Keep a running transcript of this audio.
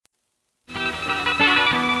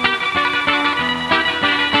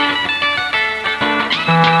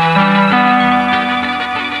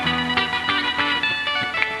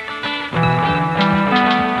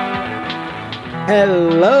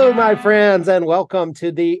Hello, my friends, and welcome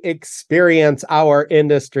to the Experience Our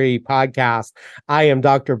Industry podcast. I am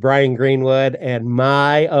Dr. Brian Greenwood, and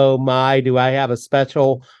oh my, do I have a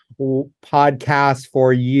special podcast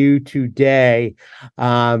for you today.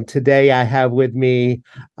 Today I have with me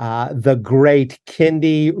the great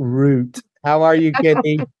Kendi Root. How are you,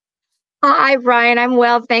 Kendi? Hi, Brian. I'm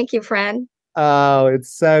well. Thank you, friend. Oh,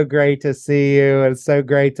 it's so great to see you. It's so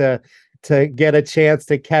great to get a chance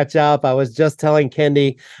to catch up. I was just telling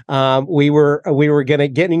Kendi, we were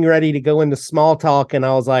getting ready to go into small talk, and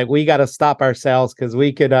I was like, we got to stop ourselves because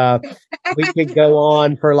we could go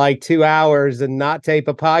on for like 2 hours and not tape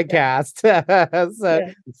a podcast.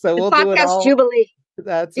 So we'll do it all. Jubilee.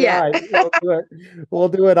 That's right. We'll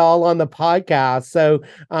do it all on the podcast. So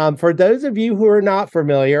for those of you who are not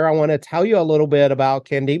familiar, I want to tell you a little bit about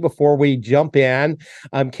Kendi before we jump in.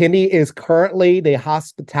 Kendi is currently the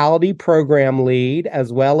Hospitality Program Lead,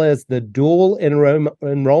 as well as the Dual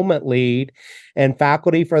Enrollment Lead and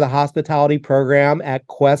faculty for the Hospitality Program at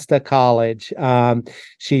Cuesta College.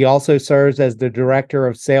 She also serves as the Director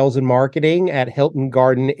of Sales and Marketing at Hilton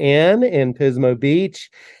Garden Inn in Pismo Beach.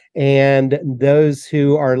 And those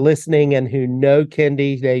who are listening and who know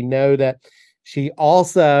Kendi, they know that she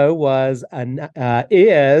also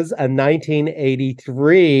is a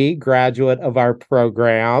 1983 graduate of our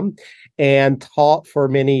program and taught for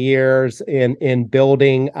many years in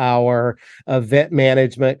building our event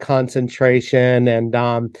management concentration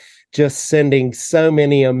and just sending so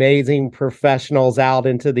many amazing professionals out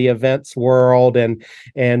into the events world, and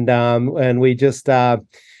we just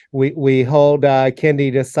we hold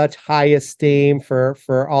Kendi to such high esteem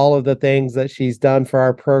for all of the things that she's done for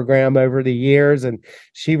our program over the years. And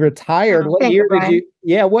she retired. What year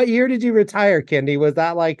did you retire, Kendi? Was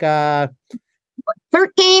that like 13?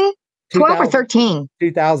 12 or 13.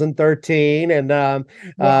 2013. And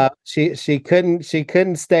she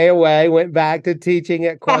couldn't stay away, went back to teaching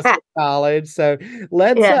at Cuesta College. So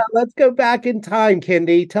let's go back in time,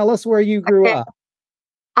 Kendi. Tell us where you grew up.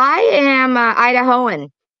 I am Idahoan.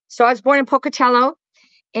 So I was born in Pocatello,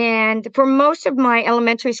 and for most of my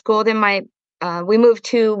elementary school, then we moved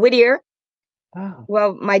to Whittier. Oh.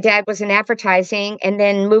 Well, my dad was in advertising, and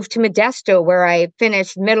then moved to Modesto, where I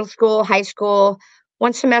finished middle school, high school,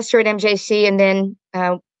 one semester at MJC, and then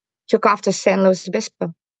took off to San Luis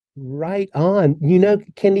Obispo. Right on.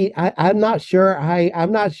 Kendi, I'm not sure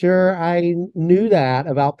I knew that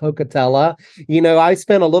about Pocatello. I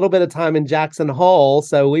spent a little bit of time in Jackson Hole,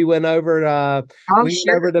 so we went over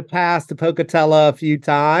to pass to Pocatello a few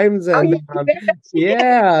times. And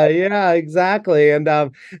yeah, exactly. And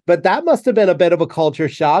but that must have been a bit of a culture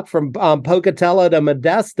shock from Pocatello to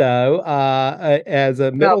Modesto as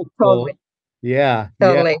a middle school. Totally. Yeah.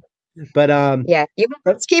 Totally. Yeah. But you went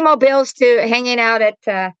from ski mobiles to hanging out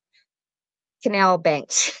at canal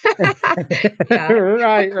banks.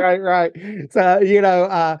 Right.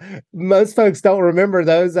 So, most folks don't remember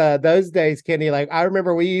those days, Kendi. Like, I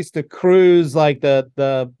remember we used to cruise like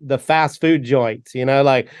the fast food joints,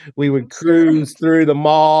 like we would cruise through the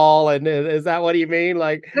mall. And is that what you mean?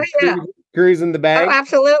 Like, cruising the bank? Oh,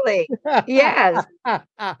 absolutely. Yes.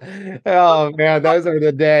 Oh man, those are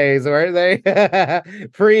the days, weren't they?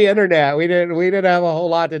 Pre-internet. We didn't have a whole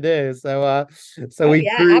lot to do. So we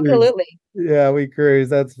cruised. Absolutely. Yeah, we cruise.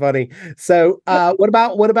 That's funny. So what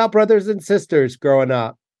about brothers and sisters growing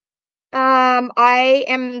up? I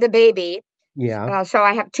am the baby. Yeah. So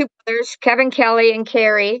I have two brothers, Kevin, Kelly, and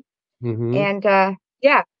Carrie. Mm-hmm. And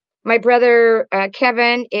my brother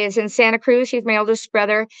Kevin is in Santa Cruz. He's my oldest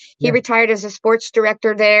brother. He retired as a sports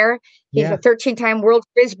director there. He's a 13-time world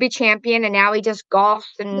frisbee champion, and now he just golfs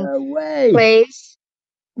and plays.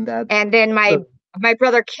 And then my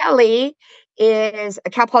brother Kelly is a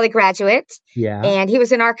Cal Poly graduate. Yeah. And he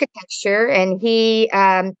was in architecture, and he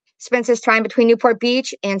spends his time between Newport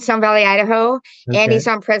Beach and Sun Valley, Idaho. Okay. And he's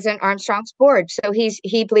on President Armstrong's board. So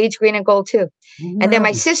he bleeds green and gold too. Nice. And then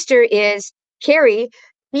my sister is Carrie.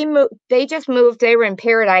 They just moved. They were in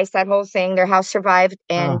paradise, that whole thing. Their house survived.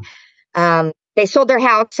 And they sold their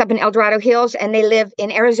house up in El Dorado Hills, and they live in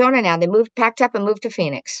Arizona now. They packed up and moved to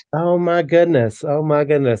Phoenix. Oh my goodness. That's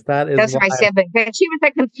my sibling. But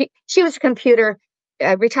she was a computer,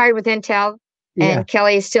 retired with Intel, and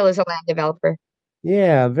Kelly still is a land developer.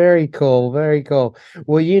 Yeah, very cool. Very cool.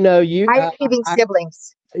 Well,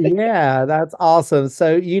 siblings. Yeah, that's awesome.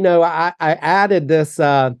 So, I added this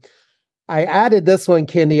one,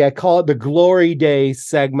 Kendi. I call it the Glory Days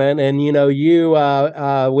segment. And,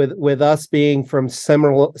 with us being from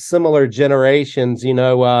similar generations,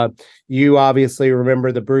 you obviously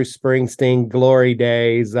remember the Bruce Springsteen Glory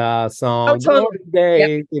Days Oh, song, totally. Glory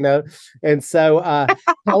Yep. Days, and so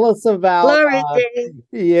tell us about Glory days.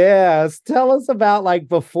 yes, tell us about like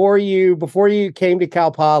before you came to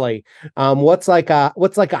Cal Poly. What's like a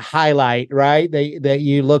highlight, right? That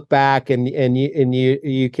you look back and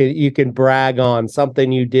you can brag on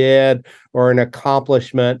something you did or an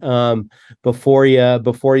accomplishment before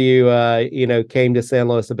you came to San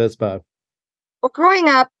Luis Obispo. Well, growing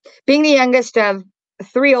up, being the youngest of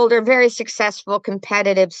three older, very successful,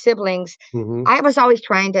 competitive siblings, Hmm. I was always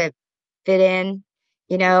trying to fit in,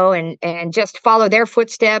 and just follow their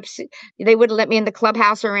footsteps. They wouldn't let me in the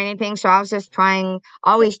clubhouse or anything, so I was just trying,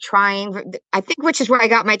 always trying. I think which is where I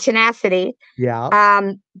got my tenacity. Yeah,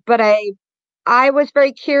 But I was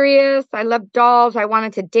very curious. I loved dolls. I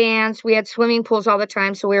wanted to dance. We had swimming pools all the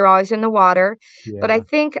time, so we were always in the water. But I yeah.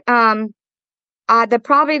 think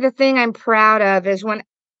the thing I'm proud of is when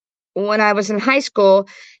I was in high school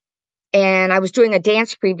and I was doing a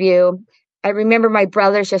dance preview. I remember my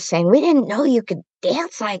brothers just saying, "We didn't know you could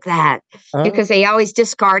dance like that," Uh, because they always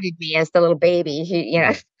discarded me as the little baby.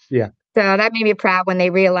 yeah, yeah. So that made me proud when they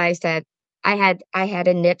realized that I had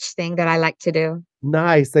a niche thing that I like to do.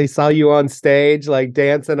 Nice. They saw you on stage, like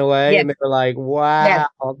dancing away, Yes, and they were like, yes,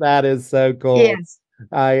 "Wow, that is so cool." yes,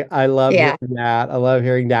 I love yeah. hearing that. I love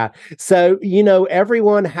hearing that. So,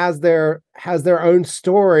 everyone has their own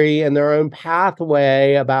story and their own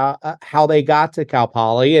pathway about how they got to Cal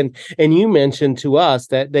Poly. And you mentioned to us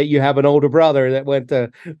that you have an older brother that went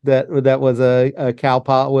to that was a Cal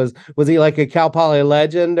Poly. Was he like a Cal Poly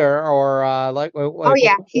legend or Oh like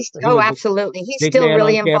yeah, he was a absolutely. He's big still man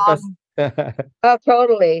really on involved. campus? Oh,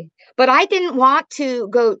 totally. But I didn't want to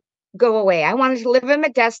go away. I wanted to live in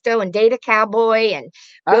Modesto and date a cowboy and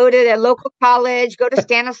Ah, go to the local college, go to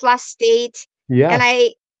Stanislaus State. And yeah.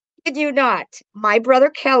 I kid you not, my brother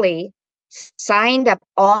Kelly signed up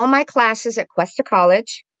all my classes at Cuesta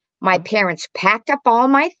College. My parents packed up all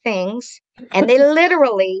my things and they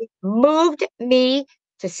literally moved me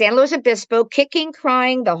to San Luis Obispo, kicking,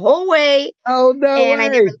 crying the whole way. Oh, no And I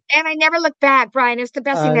never way. and I never looked back, Brian. It's the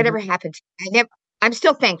best thing Uh, that ever happened. I'm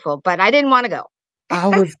still thankful, but I didn't want to go. I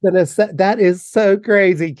was gonna say that is so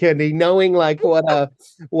crazy, Kendi, knowing like what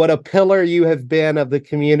a pillar you have been of the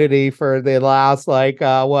community for the last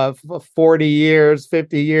 40 years,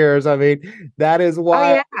 50 years. I mean, that is Oh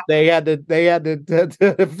why yeah. they had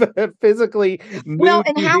to physically Well, move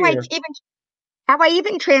and you here. how I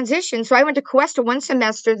even transitioned. So I went to Cuesta one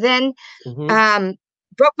semester, then Hmm. um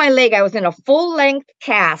broke my leg. I was in a full length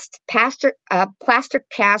plaster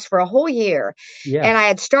cast for a whole year. Yeah. And I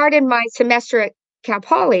had started my semester at Cal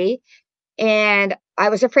Poly and I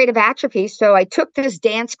was afraid of atrophy. So I took this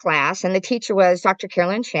dance class and the teacher was Dr.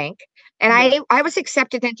 Carolyn Shank. And Yeah. I was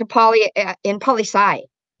accepted into poly in poli sci. I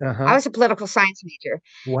Uh-huh. was a political science major.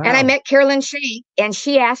 And I Wow. met Carolyn Shank, and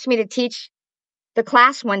she asked me to teach the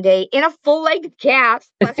class one day in a full length cast,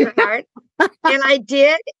 bless her heart. And I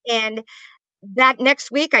did. And that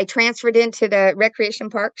next week, I transferred into the recreation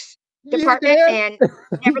parks You department did? and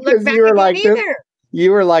never looked Because back again either.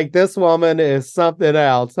 you were like, this woman is something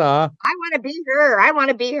else, huh? I want to be her. I want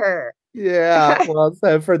to be her. Yeah, well,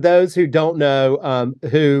 so for those who don't know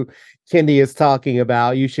who Kendi is talking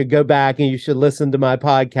about, you should go back and you should listen to my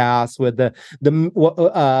podcast with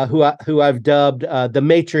who I've dubbed the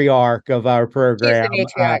matriarch of our She's the program,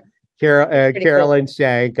 matriarch. She's pretty cool. Carolyn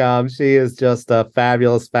Shank. She is just a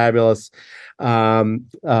fabulous, fabulous woman,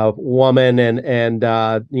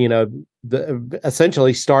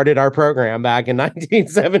 essentially started our program back in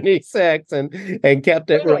 1976 and kept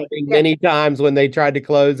it Really? running Yes. many times when they tried to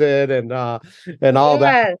close it and all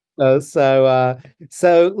that. Yes.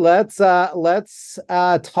 So let's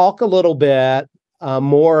talk a little bit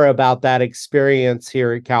more about that experience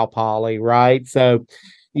here at Cal Poly, right? So,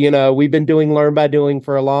 we've been doing Learn by Doing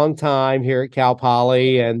for a long time here at Cal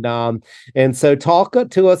Poly, and so talk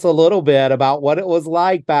to us a little bit about what it was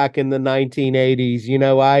like back in the 1980s.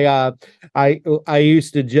 I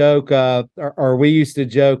used to joke, or we used to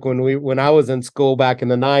joke when I was in school back in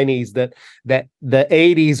the 90s that the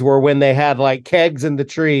 80s were when they had like kegs in the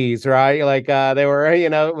trees, right? Like they were,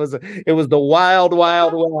 it was the wild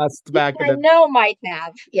west Yes, back in I the know might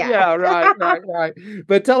have. Yeah. yeah, right, right, right.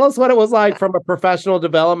 But tell us what it was like from a professional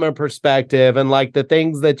development perspective and like the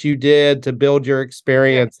things that you did to build your Sure.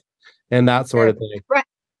 experience and that sort Sure. of thing. Right.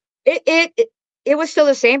 It was still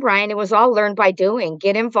the same, Brian. It was all learned by doing.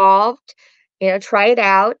 Get involved, try it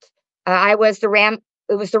out. I was the RAM.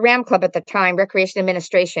 It was the RAM Club at the time, Recreation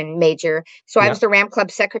Administration major. So I Yeah, was the RAM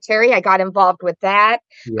Club secretary. I got involved with that.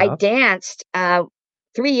 I yeah. danced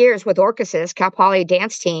 3 years with Orchesis, Cal Poly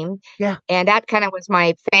dance team. Yeah. And that kind of was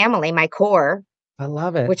my family, my core, I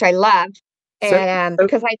love it. which I loved. So, And so,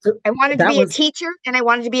 because so I wanted to that be a was, teacher and I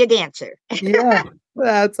wanted to be a dancer. yeah,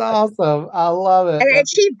 that's awesome. I love it. And I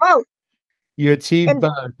achieved both. You achieved And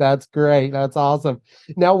both. That's great. That's awesome.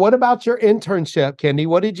 Now, what about your internship, Kendi?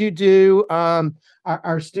 What did you do?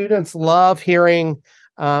 Our students love hearing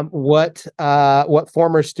what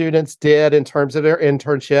former students did in terms of their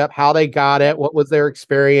internship, how they got it, what was their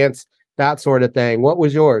experience, that sort of thing. What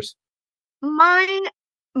was yours? mine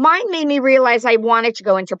mine made me realize I wanted to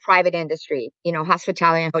go into private industry,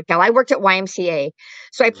 hospitality and hotel. I worked at YMCA.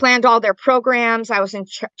 So I planned all their programs. I was in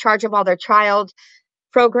charge of all their child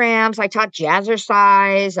programs. I taught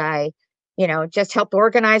jazzercise. I, just helped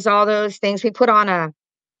organize all those things. We put on a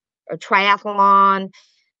triathlon.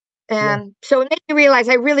 Yeah. And so it made me realize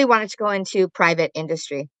I really wanted to go into private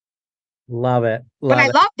industry. Love it. But I Love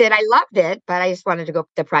it. loved it. I loved it, but I just wanted to go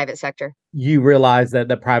the private sector. You realized that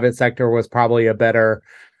the private sector was probably a Fit better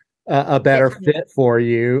for me. fit for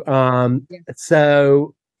you. Yeah.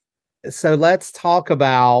 So let's talk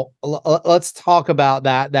about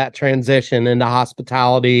that transition into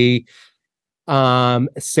hospitality,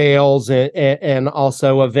 sales and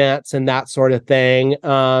also events and that sort of thing.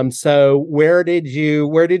 So where did you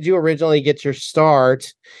originally get your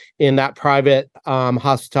start in that private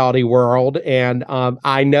hospitality world? And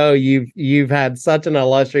I know you've had such an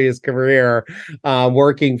illustrious career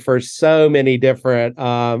working for so many different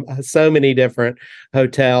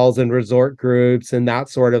hotels and resort groups and that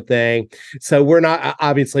sort of thing. So we're not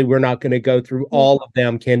going to go through all of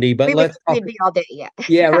them, Kendi, but We would let's talk. we'd be all day. Yeah.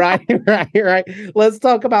 Yeah, right, right. Let's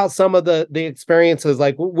talk about some of the experiences.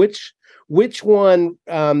 Like which one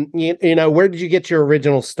where did you get your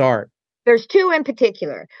original start? There's two in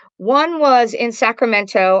particular. One was in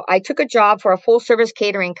Sacramento. I took a job for a full service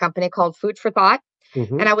catering company called Food for Thought.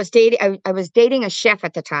 Hmm. And I was dating a chef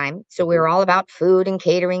at the time. So we Hmm. were all about food and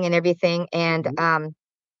catering and everything. And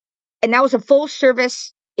that was a full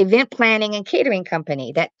service event planning and catering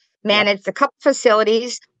company that Yeah. managed a couple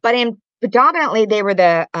facilities, but in predominantly they were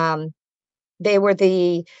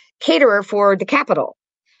the caterer for the Capitol.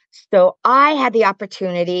 So I had the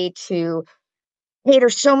opportunity to cater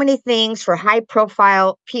so many things for high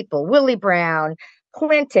profile people: Willie Brown,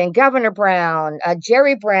 Clinton, Governor Brown,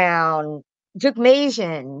 Jerry Brown, Duke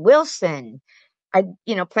Mason, Wilson. I,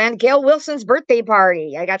 planned Gail Wilson's birthday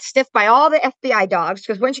party. I got sniffed by all the FBI dogs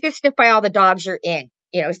because once you get sniffed by all the dogs, you're in.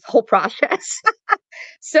 It's the whole process.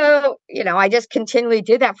 So, I just continually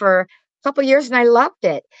did that for a couple years and I loved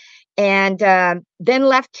it. And then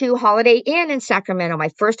left to Holiday Inn in Sacramento, my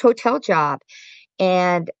first hotel job.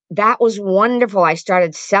 And that was wonderful. I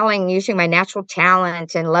started selling using my natural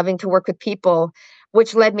talent and loving to work with people,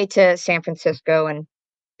 which led me to San Francisco, and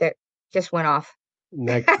that just went off.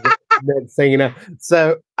 Next, next thing you know.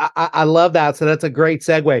 So I love that. So that's a great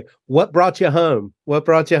segue. What brought you home? What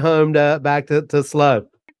brought you home to back to SLO?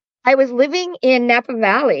 I was living in Napa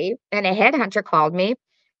Valley and a headhunter called me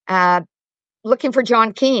uh, looking for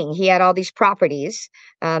John King. He had all these properties,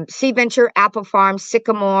 Sea Venture, Apple Farm,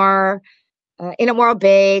 Sycamore, Innermore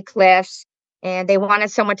Bay, Cliffs, and they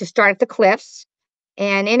wanted someone to start at the Cliffs.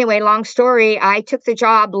 And anyway, long story, I took the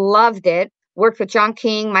job, loved it, worked with John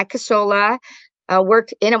King, Mike Casola,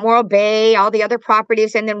 worked in Innermore Bay, all the other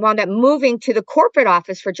properties, and then wound up moving to the corporate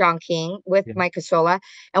office for John King with Yeah. Mike Casola.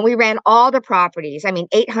 And we ran all the properties. I mean,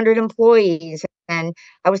 800 employees. And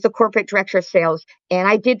I was the corporate director of sales. And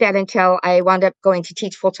I did that until I wound up going to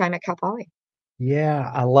teach full time at Cal Poly.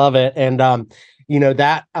 Yeah, I love it. And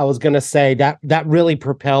that I was gonna say that really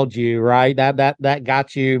propelled you, right? That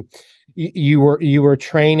got you. You were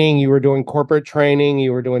training, you were doing corporate training,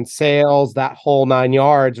 you were doing sales, that whole nine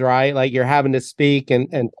yards, right? Like you're having to speak and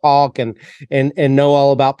talk and know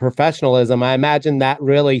all about professionalism. I imagine that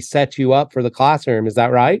really set you up for the classroom. Is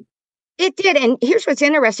that right? It did. And here's what's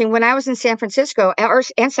interesting. When I was in San Francisco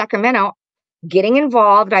and Sacramento, getting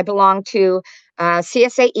involved, I belonged to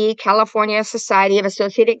CSAE, California Society of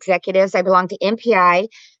Associate Executives. I belonged to MPI,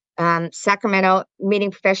 Sacramento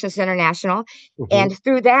Meeting Professionals International. Hmm. And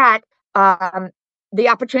through that, um, the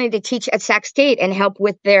opportunity to teach at Sac State and help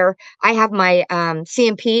with I have my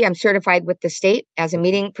CMP. I'm certified with the state as a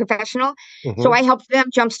meeting professional. So Hmm. I helped them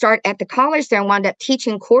jumpstart at the college there and wound up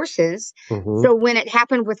teaching courses. Hmm. So when it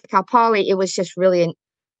happened with Cal Poly, it was just really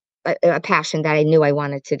a passion that I knew I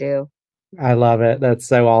wanted to do. I love it. That's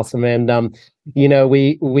so awesome. And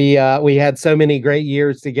we had so many great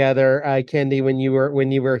years together, Kendi, when you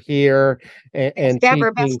were here and Best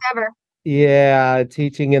ever, best teaching. ever. Yeah,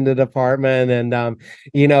 teaching in the department. And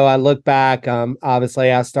I look back,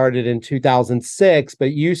 obviously I started in 2006,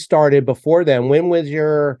 but you started before then. When was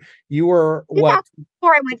you were what,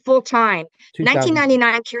 2004, I went full time. 2000?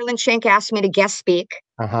 1999, Carolyn Shank asked me to guest speak.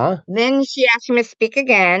 Uh-huh. Then she asked me to speak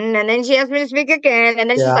again, and then she asked me to speak again, and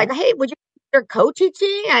then she's Yeah. like, "Hey, would you consider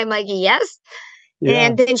co-teaching?" I'm like, "Yes." Yeah.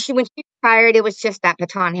 And then when she retired, it was just that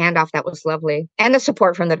baton handoff that was lovely, and the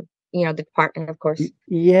support from the department, of course.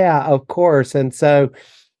 Yeah, of course. And so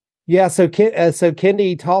yeah, so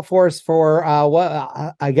Kendi taught for us for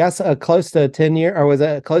what I guess close to 10 years, or was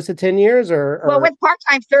it close to 10 years, Well, or with part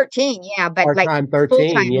time 13, yeah, but like part-time full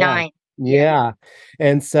 13? time Yeah. 9, yeah, Yeah.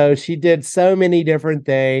 And so she did so many different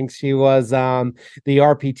things. She was the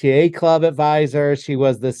RPTA club advisor. She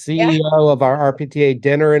was the yeah. CEO of our RPTA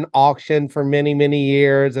dinner and auction for many, many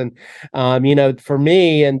years. And for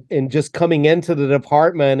me, and just coming into the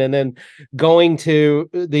department and then going to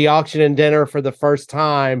the auction and dinner for the first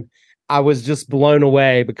time, I was just blown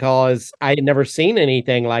away because I had never seen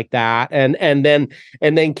anything like that. And then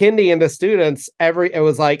Kendi and the students, it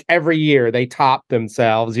was like every year they topped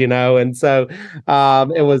themselves, and so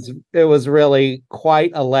it was really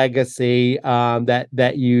quite a legacy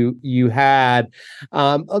that you had.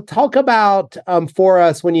 Talk about for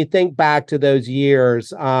us when you think back to those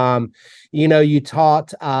years. You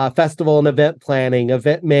taught festival and event planning,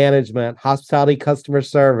 event management, hospitality customer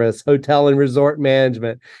service, hotel and resort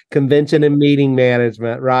management, convention and meeting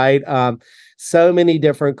management, right? So many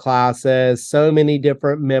different classes, so many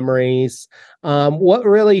different memories. What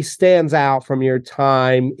really stands out from your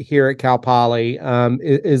time here at Cal Poly?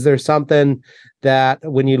 Is there something that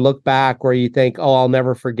when you look back where you think, oh, I'll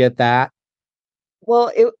never forget that? Well,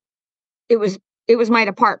 it was it was my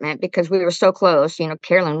department because we were so close.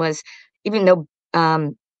 Carolyn was, even though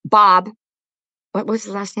Bob, what was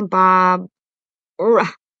his last name? Bob.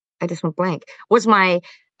 I just went blank. Was my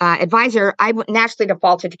advisor. Naturally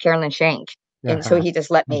defaulted to Carolyn Shank, and so Uh-huh. he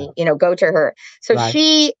just let Yeah. me, go to her. So Right.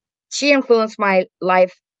 she influenced my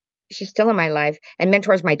life. She's still in my life and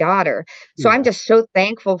mentors my daughter. So I'm Yeah. just so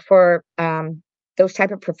thankful for those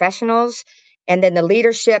type of professionals, and then the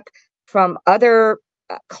leadership from other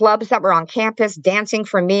clubs that were on campus dancing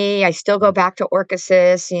for me. I still go back to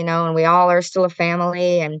Orchesis, and we all are still a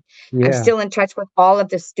family, and I'm Yeah. still in touch with all of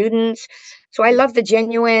the students. So I love the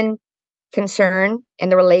genuine concern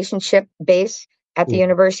and the relationship base at the Yeah.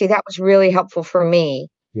 university. That was really helpful for me.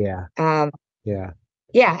 Yeah. Um, Yeah.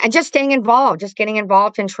 yeah, and just staying involved, just getting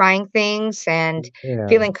involved and trying things and Yeah.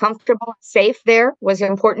 feeling comfortable and safe there was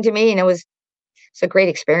important to me, and it's a great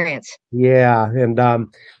experience. Yeah, and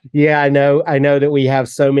yeah, I know that we have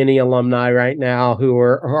so many alumni right now who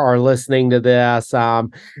are listening to this,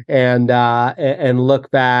 and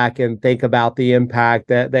look back and think about the impact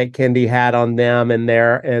that Kendi had on them and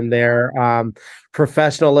their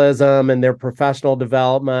professionalism and their professional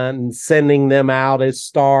development, and sending them out as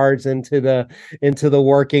stars into the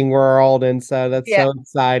working world. And so that's Yeah, so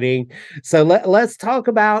exciting. So let's talk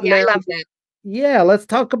about yeah, now. I love that. Yeah, let's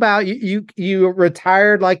talk about you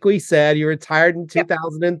retired, like we said. You retired in Yep.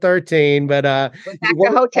 2013, but Went you back to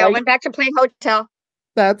weren't hotel, quite. went back to playing hotel.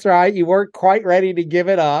 That's right. You weren't quite ready to give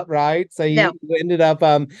it up, right? So you, No. you ended up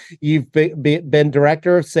you've been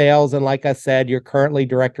director of sales, and like I said, you're currently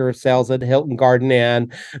director of sales at Hilton Garden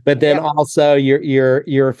Inn. But then Yep. also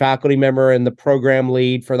you're a faculty member and the program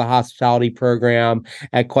lead for the hospitality program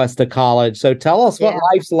at Cuesta College. So tell us what Yeah.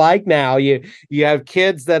 life's like now. You have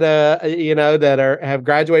kids that that have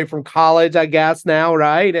graduated from college, I guess now,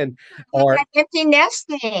 right? And Like or that empty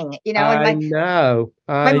nesting, and I my know.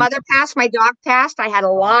 my I mother passed, my dog passed. I had a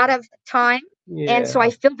lot of time, and so I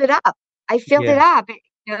Yeah. filled it up. I filled it Yeah. up.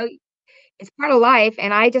 You know, it's part of life,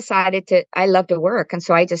 and I decided to. I love to work, and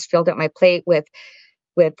so I just filled up my plate with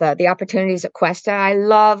the opportunities at Cuesta. I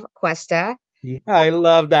love Cuesta. Yeah, I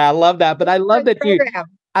love that. I love that. But It's I a love great that program.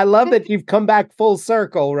 I love that you've come back full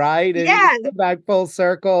circle, right? And you've Yes, come back full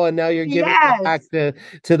circle, and now you're giving back yes.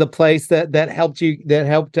 to the place that helped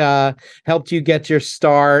you get your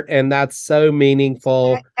start, and that's so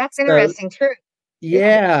meaningful. That's So interesting. True. Isn't it?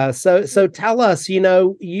 yeah, so tell us,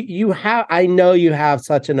 you have I know you have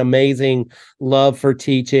such an amazing love for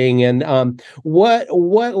teaching, and what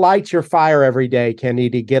lights your fire every day, Kenny,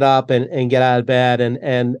 to get up and get out of bed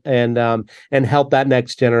and help that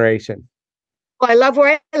next generation. Well, I love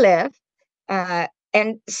where I live.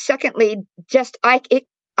 And secondly, I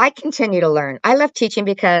continue to learn. I love teaching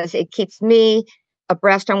because it keeps me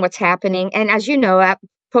abreast on what's happening. And as you know,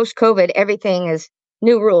 post COVID, everything is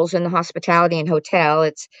new rules in the hospitality and hotel.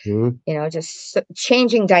 It's Mhm. just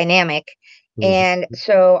changing dynamic. Mhm. And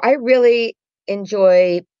so I really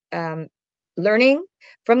enjoy um, learning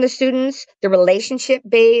from the students, the relationship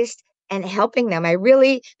based, and helping them. I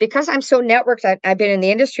really, because I'm so networked, I've been in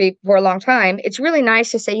the industry for a long time. It's really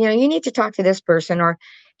nice to say, you need to talk to this person or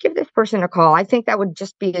give this person a call. I think that would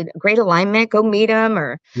just be a great alignment. Go meet them,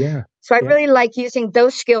 or Yeah. so I Yeah. really like using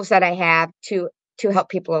those skills that I have to help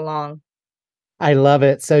people along. I love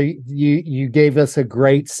it. So you gave us a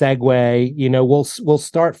great segue. We'll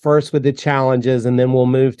start first with the challenges and then we'll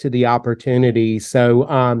move to the opportunities. So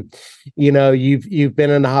you've been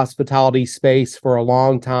in the hospitality space for a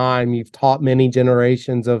long time. You've taught many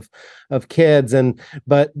generations of kids,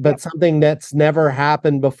 but Yep. something that's never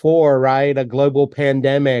happened before, right? A global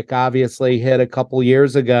pandemic obviously hit a couple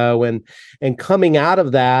years ago, and coming out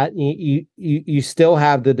of that, you still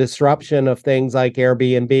have the disruption of things like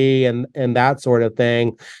Airbnb and that sort of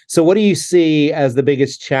thing. So what do you see as the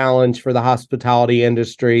biggest challenge for the hospitality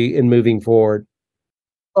industry in moving forward?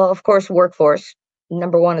 Well, of course, workforce.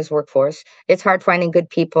 Number one is workforce. It's hard finding good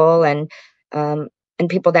people um, and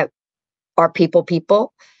people that are people,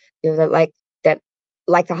 that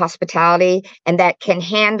like the hospitality and that can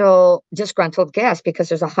handle disgruntled guests, because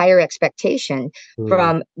there's a higher expectation Mm,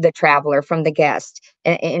 from the traveler, from the guest,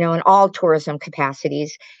 in all tourism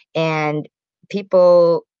capacities. And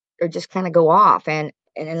people are just kind of go off, and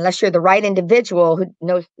unless you're the right individual who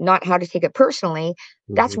knows not how to take it personally,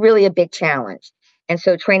 that's mhm. really a big challenge. And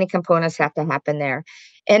so training components have to happen there.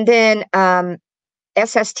 And then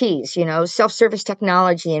SSTs, self-service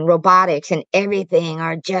technology and robotics and everything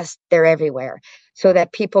they're everywhere, so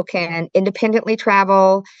that people can independently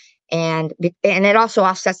travel, and it also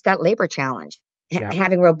offsets that labor challenge. Yeah.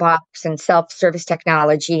 Having robotics and self-service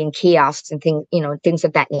technology and kiosks and things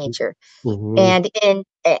of that nature. Mhm. And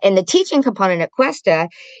in the teaching component at Cuesta,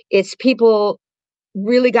 it's people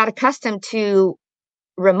really got accustomed to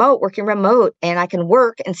working remote, and I can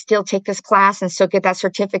work and still take this class and still get that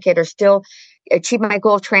certificate, or still achieve my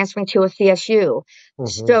goal of transferring to a CSU.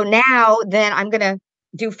 Mhm. So now then I'm going to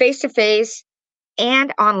do face to face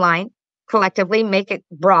and online collectively, make it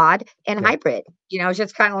broad and Yeah. hybrid. It's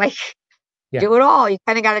just kind of like Yeah. do it all. You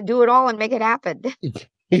kind of got to do it all and make it happen,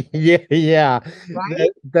 Yeah, yeah. right?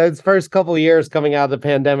 Those first couple of years coming out of the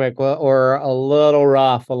pandemic were a little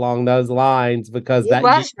rough along those lines, because It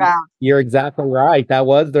was rough. you're exactly right. That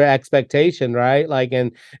was the expectation, right? Like,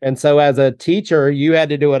 and so as a teacher, you had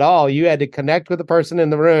to do it all. You had to connect with the person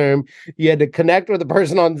in the room, you had to connect with the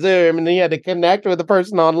person on Zoom, and then you had to connect with the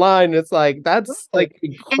person online. It's like that's Right. like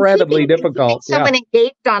And incredibly keeping difficult. Yeah. someone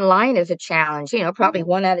engaged online is a challenge. Probably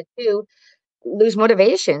one out of two lose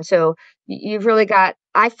motivation. So you've really got,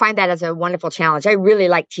 I find that as a wonderful challenge. I really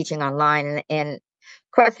like teaching online, and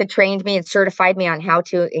Quest trained me and certified me on how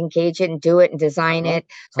to engage it and do it and design Uh-huh. it.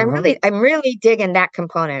 So Uh-huh. I'm really digging that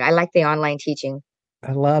component. I like the online teaching.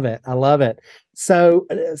 I love it. I love it. So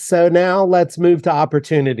now let's move to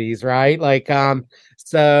opportunities, right? Like,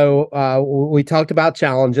 we talked about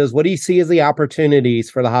challenges. What do you see as the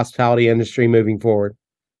opportunities for the hospitality industry moving forward?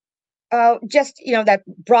 Just, that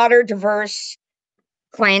broader, diverse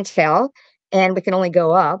clientele, and we can only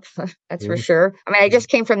go up. That's for Mhm. sure. I mean, I just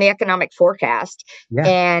came from the economic forecast, Yeah.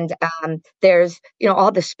 and there's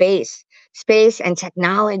all the space and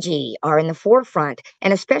technology are in the forefront,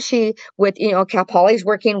 and especially with Cal Poly's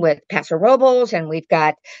working with Paso Robles, and we've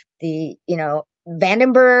got the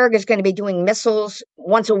Vandenberg is going to be doing missiles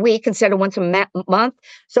once a week instead of once a month.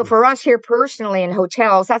 So for us here personally in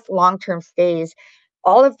hotels, that's long-term stays.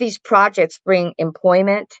 All of these projects bring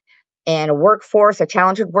employment and a workforce, a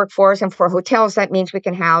talented workforce. And for hotels, that means we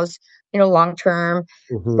can house, long term,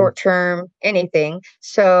 Mhm. short term, anything.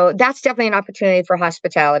 So that's definitely an opportunity for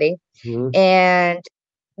hospitality. Mhm. And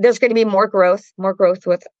there's going to be more growth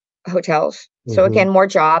with hotels. So Mhm. again, more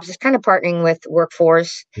jobs. It's kind of partnering with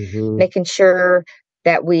workforce, Mhm. making sure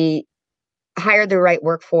that we hire the right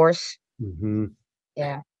workforce. Mhm.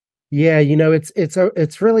 Yeah, Yeah,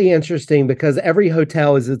 it's really interesting because every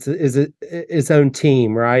hotel its own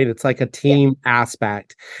team, right? It's like a yeah, team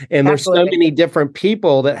aspect, and there's so absolutely. many different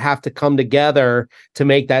people that have to come together to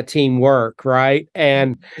make that team work, right?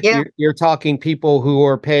 And Yeah, you're talking people who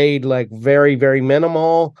are paid like very, very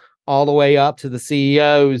minimal, all the way up to the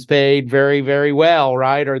CEO who's paid very, very well,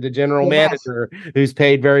 right? Or the general yes, manager who's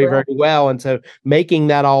paid very, very correct. well. And so making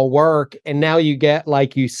that all work, and now you get,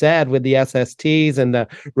 like you said, with the SSTs and the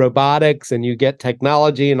robotics, and you get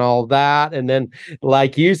technology and all that, and then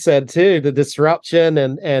like you said too, the disruption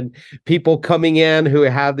and people coming in who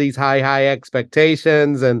have these high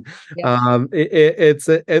expectations, and Yes.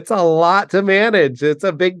 it's a lot to manage. It's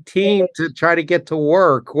a big team to try to get to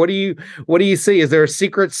work. What do you see? Is there a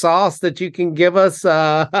secret sauce that you can give us?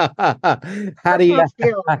 How do you Personal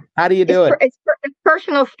skills. how do you It's do it? it's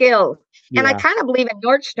personal skills. And I Yeah. kind of believe in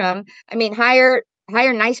Nordstrom. I mean, hire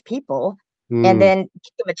nice people and Mm, then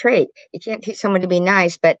give them a trade. You can't teach someone to be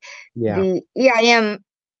nice, but yeah. the EIM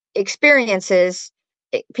experiences,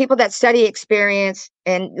 people that study experience,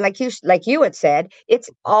 and like you had said, it's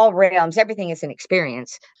all realms. Everything is an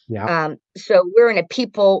experience. Yeah. So we're in a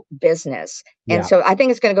people business, and Yeah. so I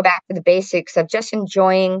think it's going to go back to the basics of just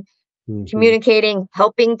enjoying Hmm. communicating,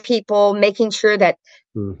 helping people, making sure that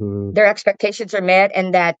Hmm. their expectations are met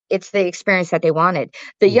and that it's the experience that they wanted.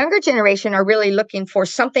 The younger generation are really looking for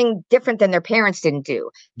something different than their parents didn't do.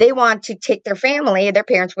 They want to take their family, their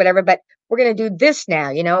parents, whatever, but we're going to do this now.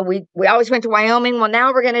 You know, we always went to Wyoming. Well,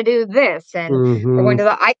 now we're going to do this, and we're going Hmm. to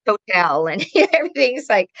the Ice Hotel, and everything's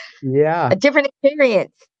like Yeah. a different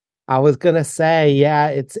experience. I was gonna say, yeah,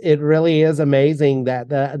 it really is amazing that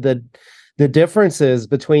the differences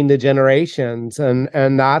between the generations, and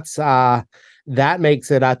that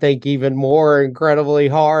makes it, I think, even more incredibly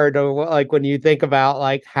hard. Like when you think about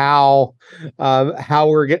like how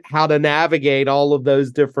to navigate all of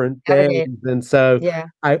those different things, Navigate. and so Yeah.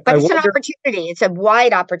 I But it's an wonder. opportunity. It's a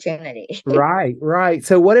wide opportunity. Right, right.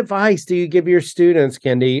 So, what advice do you give your students,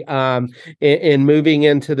 Kendi, in moving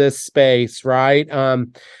into this space? Right.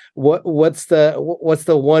 What's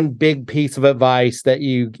the one big piece of advice that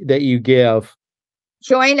you give?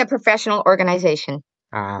 Join a professional organization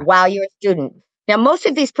Ah. while you're a student. Now, most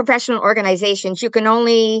of these professional organizations, you can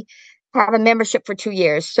only have a membership for 2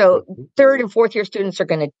 years. So third and fourth year students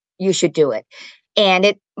you should do it.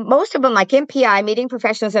 And most of them, like MPI, Meeting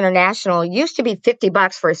Professionals International, used to be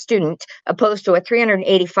 $50 for a student, opposed to a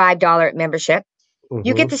 $385 membership.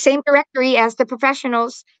 You get Hmm. the same directory as the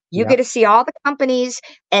professionals. You Yeah. get to see all the companies,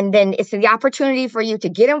 and then it's the opportunity for you to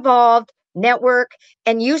get involved, network,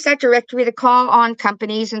 and use that directory to call on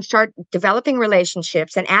companies and start developing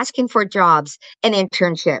relationships and asking for jobs and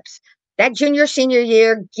internships. That junior, senior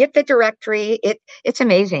year, get the directory. It's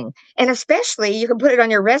amazing. And especially you can put it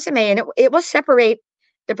on your resume, and it will separate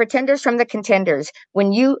the pretenders from the contenders.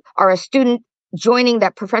 When you are a student joining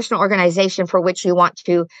that professional organization for which you want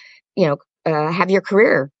to, you know, have your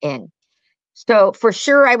career in. So for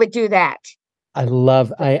sure, I would do that.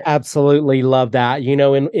 I absolutely love that.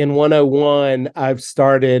 In 101, I've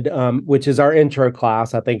started, which is our intro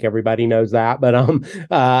class. I think everybody knows that, but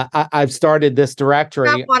I've started this Not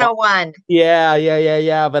directory. 101. Yeah, yeah, yeah,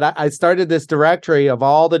 yeah. But I started this directory of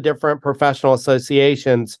all the different professional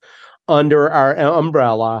associations under our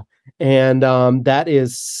umbrella, and that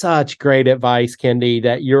is such great advice, Kendi.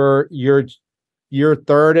 That your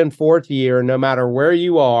third and fourth year, no matter where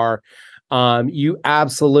you are, you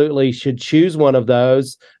absolutely should choose one of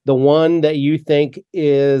those. The one that you think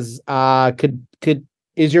is could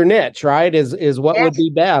is your niche, right? Is what would Yes. be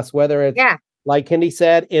best, whether it's Yeah. like Kendi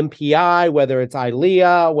said, MPI, whether it's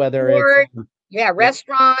ILEA, whether it's Sport. Yeah.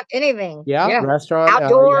 Restaurant. Anything. yeah, Yeah. restaurant, yeah,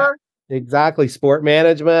 Outdoor. exactly, sport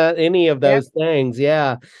management, any of Yep. those things,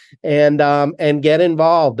 yeah, and get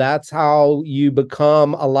involved. That's how you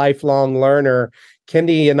become a lifelong learner.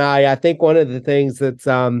 Kendi and I think one of the things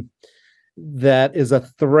that is a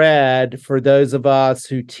thread for those of us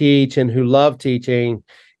who teach and who love teaching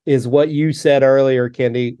is what you said earlier,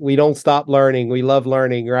 Kendi. We don't stop learning. We love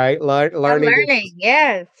learning, right? I'm Learning is learning.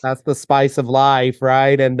 Yes. that's the spice of life,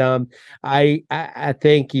 right? And I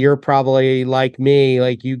think you're probably like me,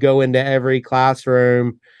 like you go into every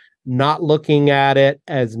classroom not looking at it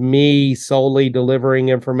as me solely delivering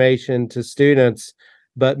information to students,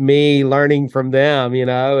 but me learning from them, and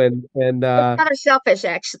It's kind of selfish,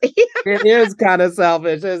 actually. it is kind of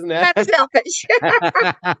selfish, isn't Kind of it? selfish.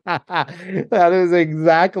 That is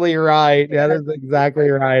exactly right. That Yeah. is exactly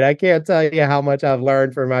right. I can't tell you how much I've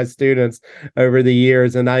learned from my students over the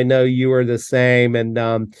years, and I know you are the same. And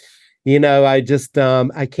I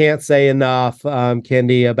can't say enough,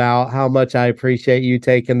 Kendi, about how much I appreciate you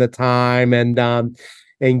taking the time and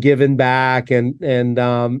giving back and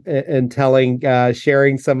telling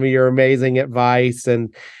sharing some of your amazing advice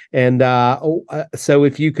so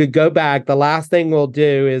if you could go back, the last thing we'll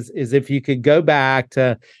do is if you could go back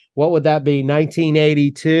to what would that be,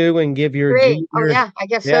 1982, and give your Great. Oh, junior, yeah. I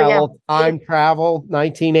guess so. yeah, a Yeah. little time travel,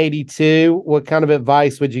 1982. What kind of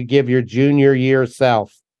advice would you give your junior year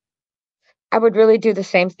self? I would really do the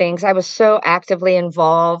same things. I was so actively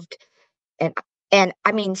involved. And and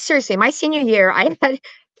I mean, seriously, my senior year, I had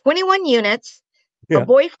 21 units, a Yeah.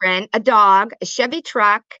 boyfriend, a dog, a Chevy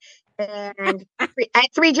truck, and I had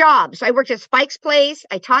 3 jobs. I worked at Spike's Place,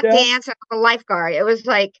 I taught Yeah, dance, I was a lifeguard. It was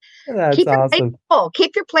like, that's keep your plate awesome. full,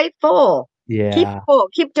 keep your plate full, keep Yeah. full,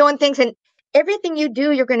 keep doing things, and everything you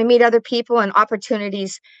do, you're gonna meet other people and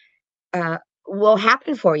opportunities, uh, will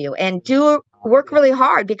happen for you. And do work really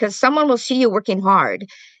hard because someone will see you working hard.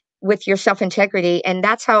 with your self-integrity. And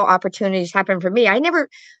that's how opportunities happen for me. I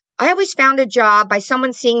always found a job by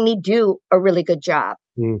someone seeing me do a really good job.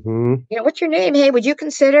 What's your name? Hey, would you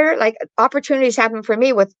consider, like, opportunities happen for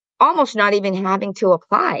me with almost not even having to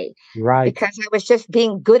apply. Right. Because I was just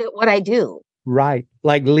being good at what I do. Right.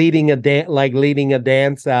 Like leading a dance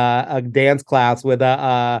class with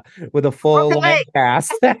a full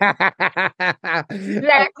cast.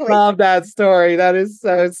 Exactly. I love that story. That is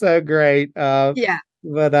so great. Yeah.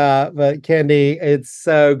 But Kendi, it's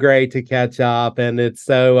so great to catch up, and it's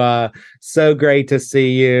so great to see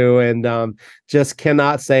you, and just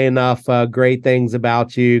cannot say enough great things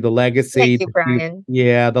about you. The legacy, thank you, Brian.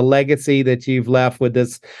 the legacy that you've left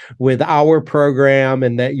with our program,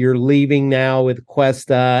 and that you're leaving now with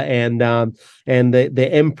Cuesta, and the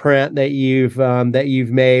imprint that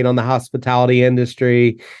you've made on the hospitality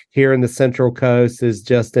industry here in the Central Coast is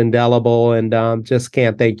just indelible, and just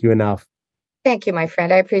can't thank you enough. Thank you, my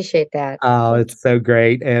friend. I appreciate that. Oh, it's so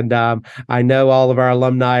great. And I know all of our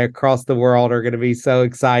alumni across the world are going to be so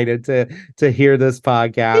excited to hear this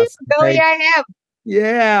podcast. Oh, yeah, I am.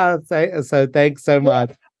 Yeah. So thanks so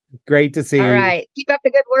much. Great to see you. All right. Keep up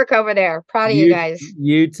the good work over there. Proud of you guys.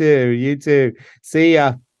 You too. You too. See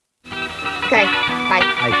ya. Okay. Bye.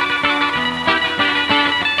 Bye.